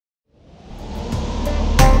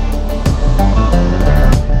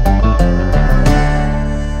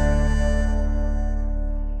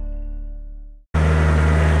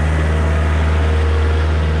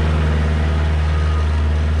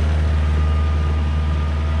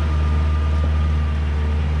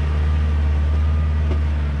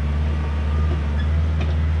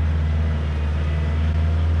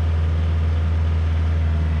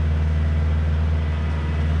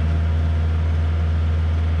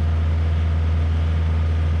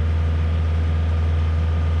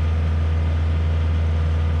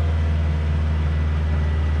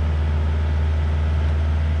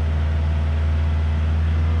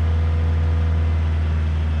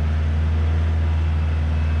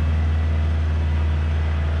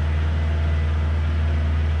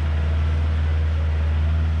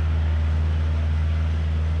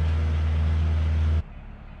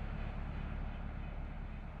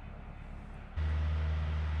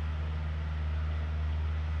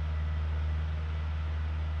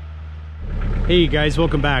Hey guys,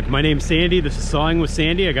 welcome back. My name's Sandy. This is Sawing with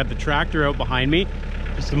Sandy. I got the tractor out behind me.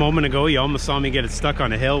 Just a moment ago, you almost saw me get it stuck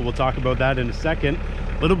on a hill. We'll talk about that in a second.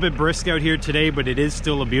 A little bit brisk out here today, but it is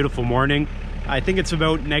still a beautiful morning. I think it's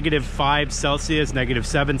about -5 Celsius,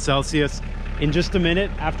 -7 Celsius. In just a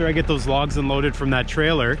minute, after I get those logs unloaded from that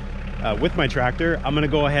trailer with my tractor, I'm gonna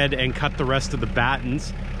go ahead and cut the rest of the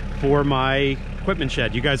battens for my equipment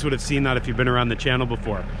shed. You guys would have seen that if you've been around the channel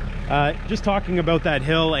before. Just talking about that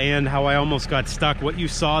hill and how I almost got stuck. What you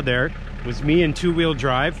saw there was me in two-wheel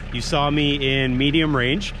drive. You saw me in medium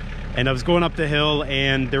range, and I was going up the hill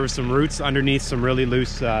and there were some roots underneath some really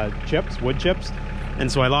loose wood chips. And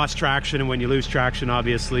so I lost traction, and when you lose traction,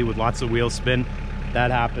 obviously with lots of wheel spin, that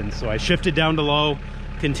happens. So I shifted down to low,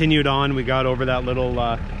 continued on. We got over that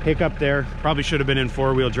little hiccup there. Probably should have been in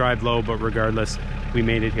four-wheel drive low, but regardless, we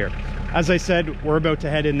made it here. As I said, we're about to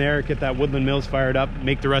head in there, get that Woodland Mills fired up,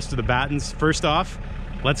 make the rest of the battens. First off,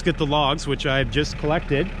 let's get the logs, which I've just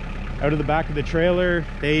collected, out of the back of the trailer.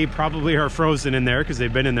 They probably are frozen in there because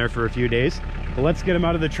they've been in there for a few days. But let's get them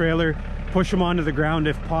out of the trailer, push them onto the ground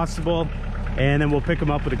if possible, and then we'll pick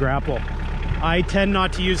them up with a grapple. I tend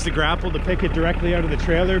not to use the grapple to pick it directly out of the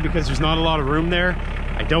trailer because there's not a lot of room there.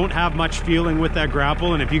 I don't have much feeling with that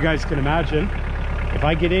grapple, and if you guys can imagine, if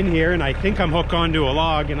I get in here and I think I'm hooked onto a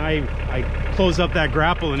log and I close up that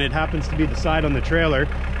grapple and it happens to be the side on the trailer,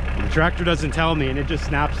 the tractor doesn't tell me and it just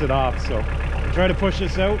snaps it off. So I'll try to push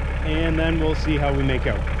this out and then we'll see how we make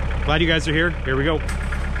out. Glad you guys are here. Here we go.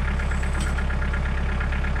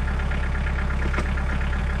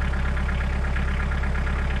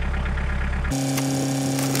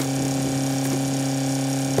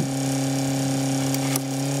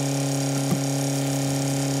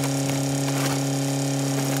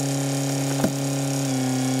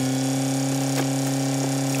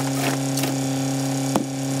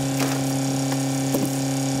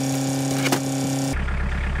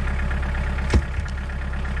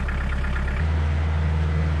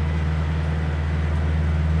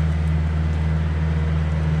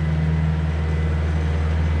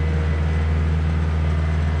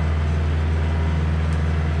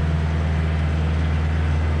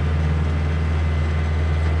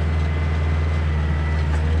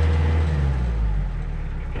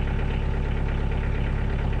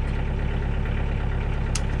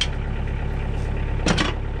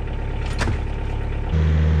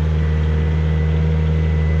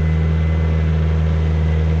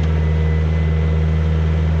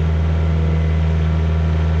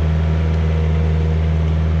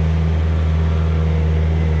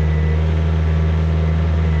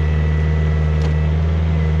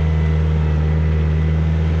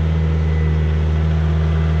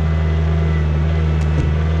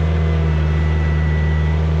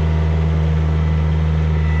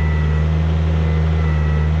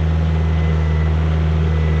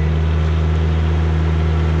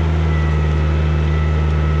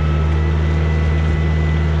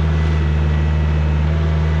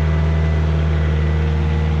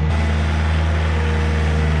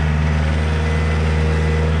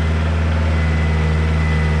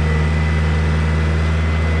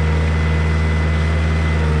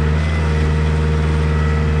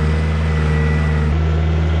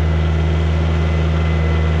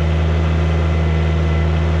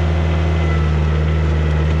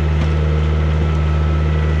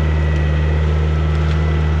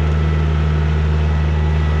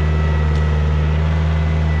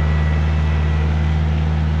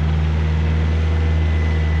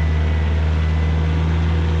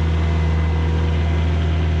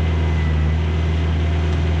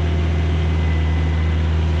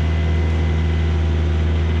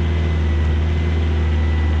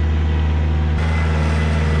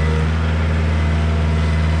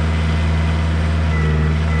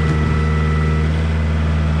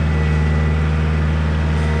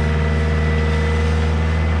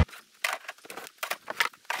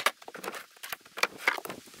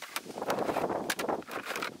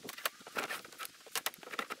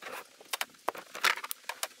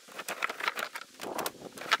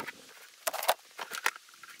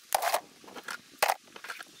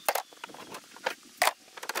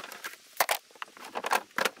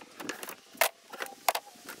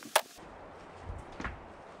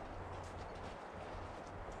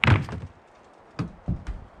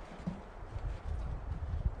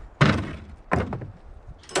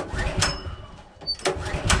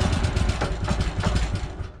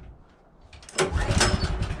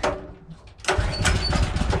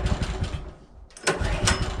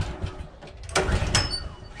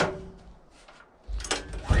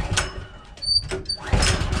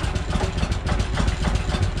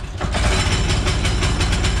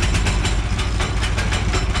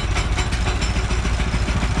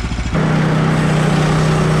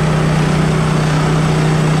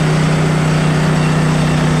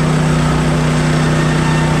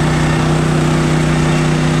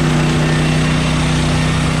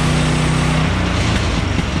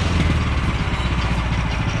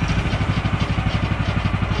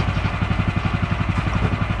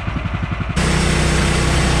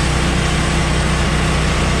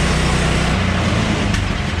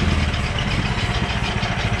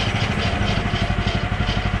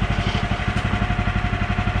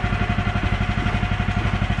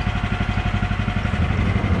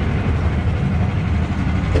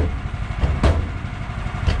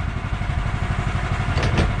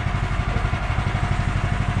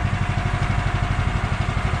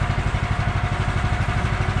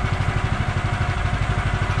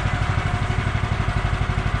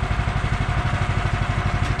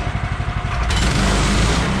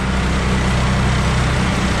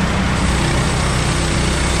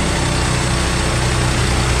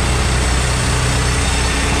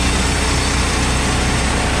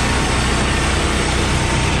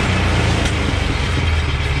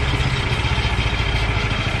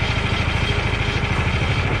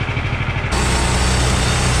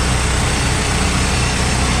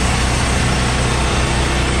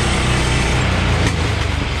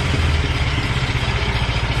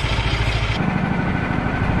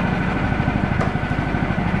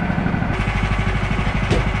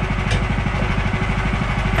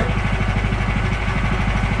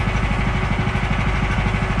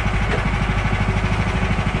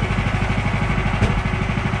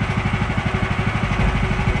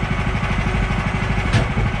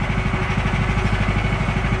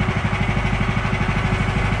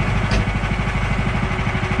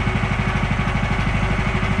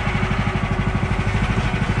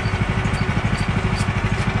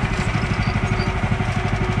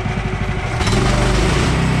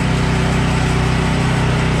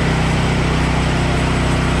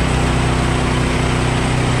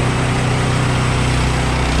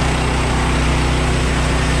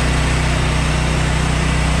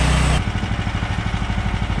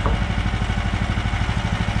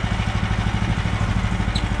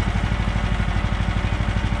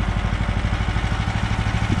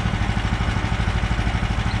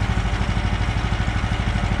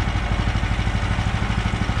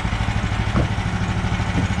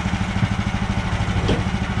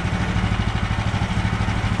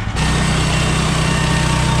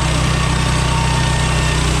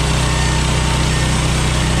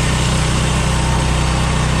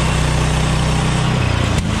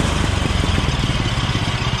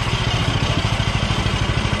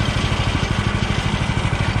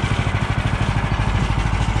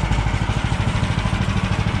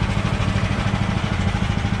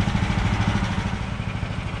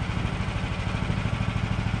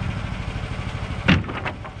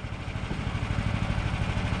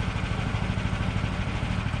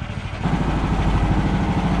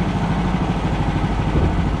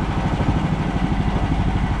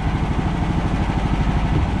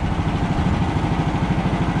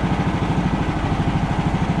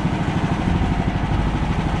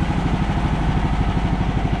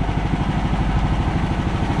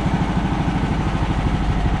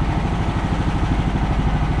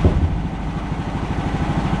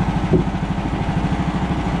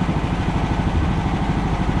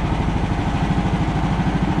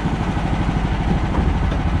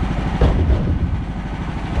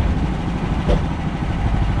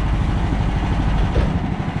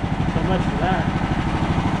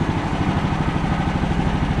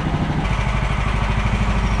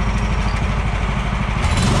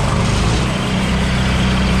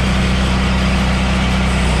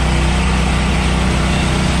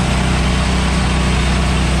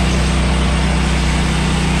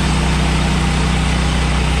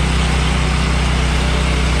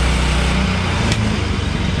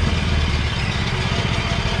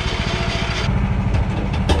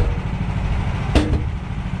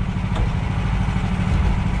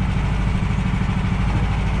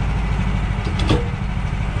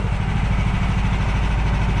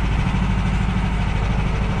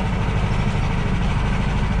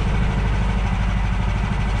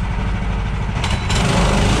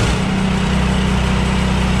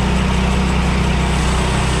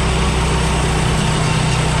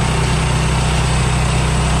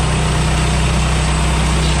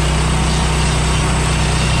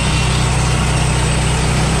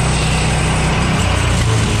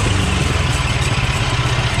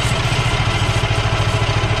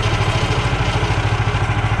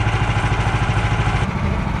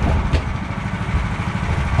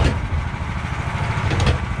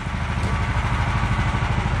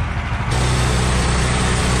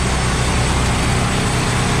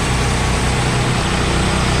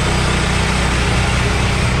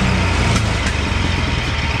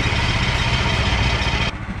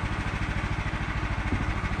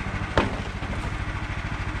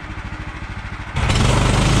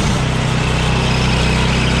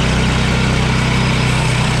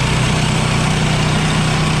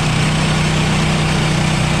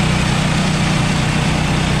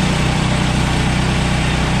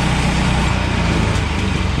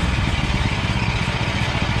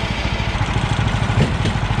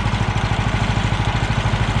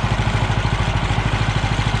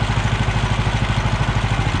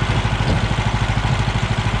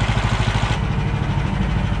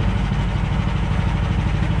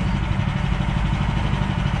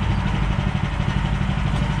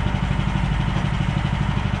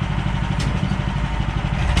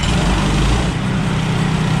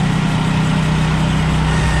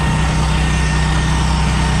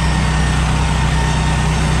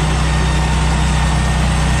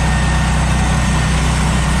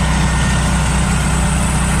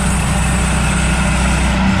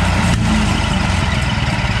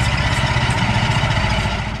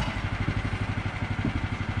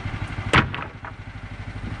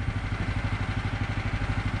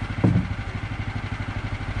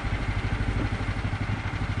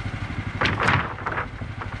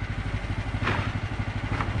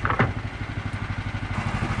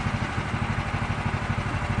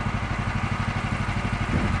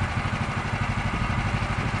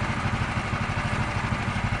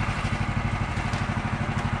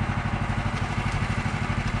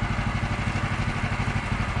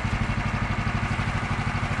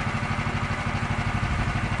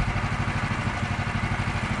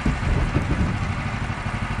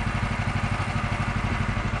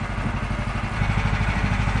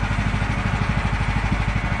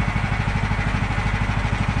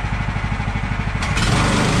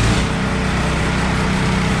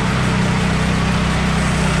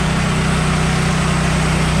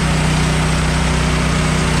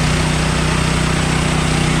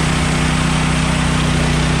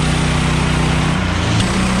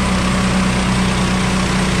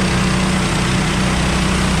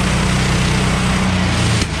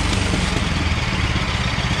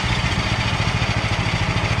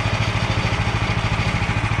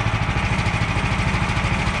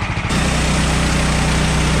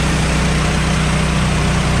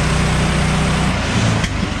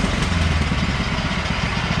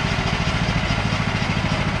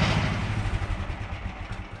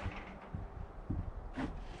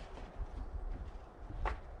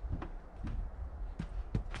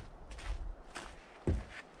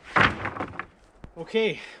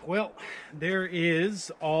 Okay, well, there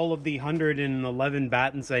is all of the 111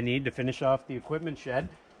 battens I need to finish off the equipment shed.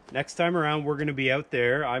 Next time around, we're going to be out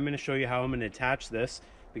there. I'm going to show you how I'm going to attach this,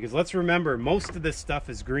 because let's remember, most of this stuff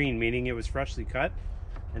is green, meaning it was freshly cut.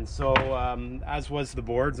 And so, as was the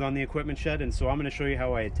boards on the equipment shed. And so I'm going to show you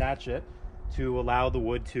how I attach it to allow the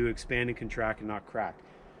wood to expand and contract and not crack.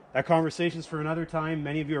 That conversation's for another time.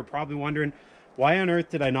 Many of you are probably wondering, why on earth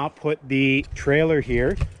did I not put the trailer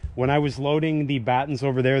here when I was loading the battens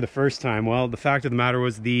over there the first time? Well, the fact of the matter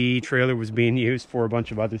was the trailer was being used for a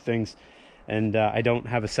bunch of other things, and I don't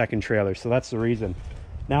have a second trailer, so that's the reason.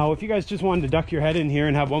 Now, if you guys just wanted to duck your head in here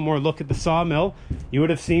and have one more look at the sawmill, you would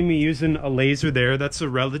have seen me using a laser there. That's a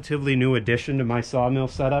relatively new addition to my sawmill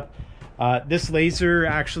setup. This laser,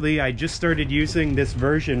 actually, I just started using this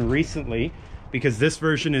version recently, because this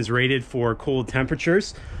version is rated for cold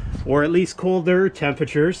temperatures, or at least colder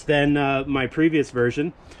temperatures than my previous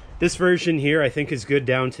version. This version here I think is good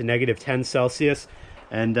down to -10 Celsius,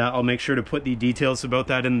 and I'll make sure to put the details about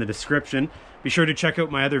that in the description. Be sure to check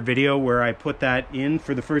out my other video where I put that in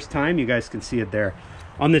for the first time. You guys can see it there.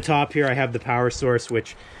 On the top here I have the power source,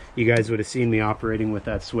 which you guys would have seen me operating with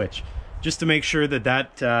that switch. Just to make sure that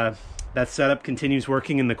that setup continues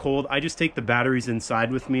working in the cold, I just take the batteries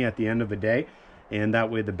inside with me at the end of the day, and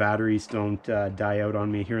that way the batteries don't die out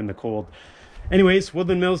on me here in the cold. Anyways,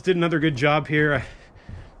 Woodland Mills did another good job here. I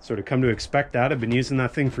sort of come to expect that. I've been using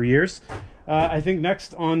that thing for years. I think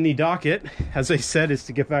next on the docket, as I said, is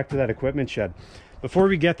to get back to that equipment shed. Before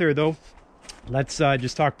we get there though, let's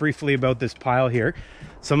just talk briefly about this pile here.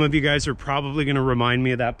 Some of you guys are probably going to remind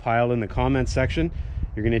me of that pile in the comments section.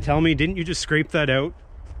 You're going to tell me, didn't you just scrape that out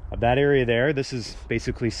of that area there? This is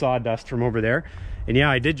basically sawdust from over there. And yeah,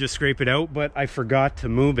 I did just scrape it out, but I forgot to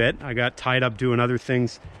move it. I got tied up doing other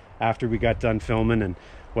things after we got done filming, and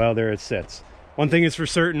well, there it sits. One thing is for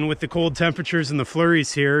certain, with the cold temperatures and the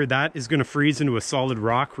flurries here, that is going to freeze into a solid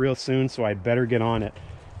rock real soon, so I better get on it,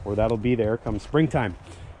 or that'll be there come springtime.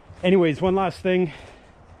 Anyways, one last thing.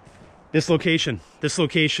 This location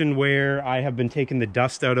where I have been taking the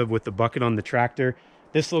dust out of with the bucket on the tractor,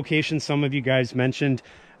 this location, some of you guys mentioned,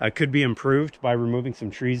 could be improved by removing some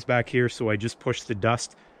trees back here. So I just push the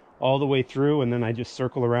dust all the way through, and then I just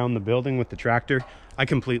circle around the building with the tractor. I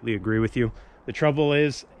completely agree with you. The trouble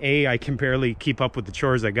is, A, I can barely keep up with the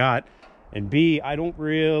chores I got, and B, I don't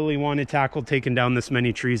really want to tackle taking down this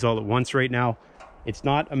many trees all at once right now. It's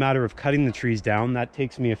not a matter of cutting the trees down. That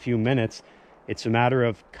takes me a few minutes. It's a matter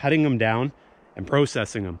of cutting them down and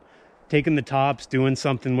processing them. Taking the tops, doing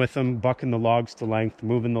something with them, bucking the logs to length,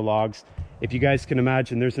 moving the logs. If you guys can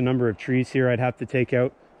imagine, there's a number of trees here I'd have to take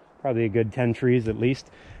out, probably a good 10 trees at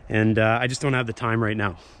least, and I just don't have the time right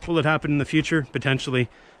now. Will it happen in the future? Potentially,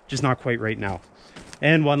 just not quite right now.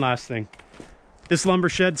 And one last thing, this lumber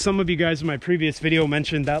shed, some of you guys in my previous video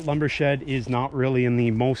mentioned that lumber shed is not really in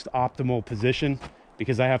the most optimal position,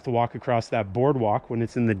 because I have to walk across that boardwalk when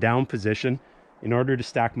it's in the down position in order to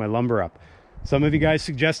stack my lumber up. Some of you guys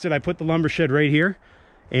suggested I put the lumber shed right here,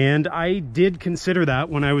 and I did consider that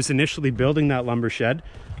when I was initially building that lumber shed.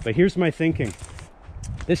 But here's my thinking.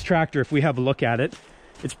 This tractor, if we have a look at it,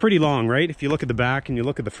 it's pretty long, right? If you look at the back and you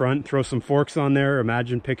look at the front, throw some forks on there,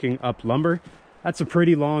 imagine picking up lumber. That's a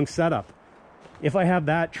pretty long setup. If I have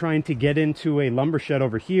that trying to get into a lumber shed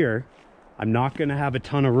over here, I'm not going to have a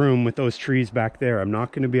ton of room with those trees back there. I'm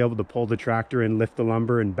not going to be able to pull the tractor and lift the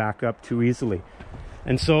lumber and back up too easily.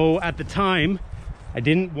 And so at the time, I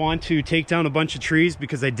didn't want to take down a bunch of trees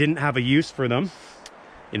because I didn't have a use for them.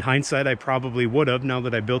 In hindsight, I probably would have now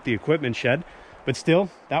that I built the equipment shed. But still,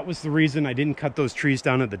 that was the reason I didn't cut those trees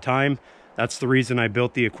down at the time. That's the reason I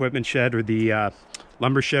built the equipment shed, or the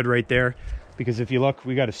lumber shed right there. Because if you look,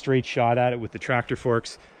 we got a straight shot at it with the tractor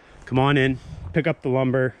forks. Come on in, pick up the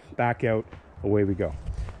lumber, back out, away we go.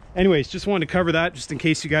 Anyways, just wanted to cover that just in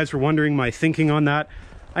case you guys were wondering my thinking on that.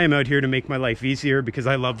 I am out here to make my life easier because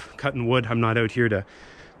I love cutting wood. I'm not out here to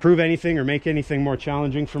prove anything or make anything more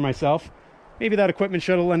challenging for myself. Maybe that equipment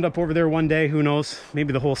shed will end up over there one day, who knows?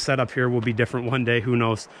 Maybe the whole setup here will be different one day, who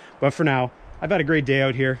knows? But for now, I've had a great day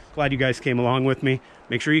out here. Glad you guys came along with me.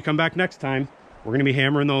 Make sure you come back next time. We're gonna be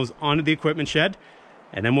hammering those onto the equipment shed,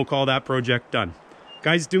 and then we'll call that project done.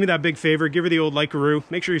 Guys, do me that big favor, give her the old like-a-roo,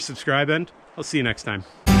 make sure you subscribe, and I'll see you next time.